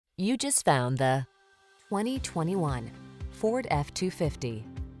You just found the 2021 Ford F-250.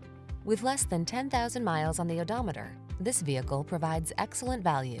 With less than 10,000 miles on the odometer, this vehicle provides excellent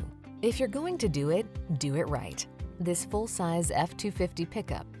value. If you're going to do it right. This full-size F-250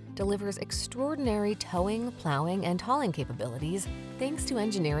 pickup delivers extraordinary towing, plowing, and hauling capabilities thanks to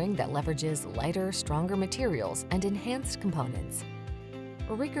engineering that leverages lighter, stronger materials and enhanced components.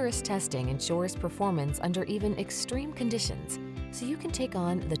 Rigorous testing ensures performance under even extreme conditions, so you can take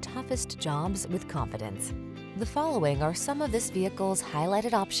on the toughest jobs with confidence. The following are some of this vehicle's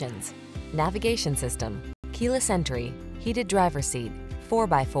highlighted options: navigation system, keyless entry, heated driver's seat,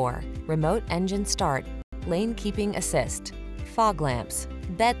 4x4, remote engine start, lane keeping assist, fog lamps,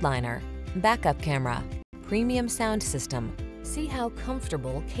 bed liner, backup camera, premium sound system. See how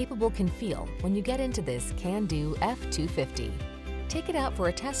comfortable, capable can feel when you get into this can-do F-250. Take it out for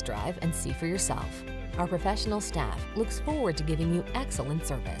a test drive and see for yourself. Our professional staff looks forward to giving you excellent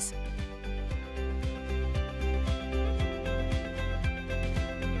service.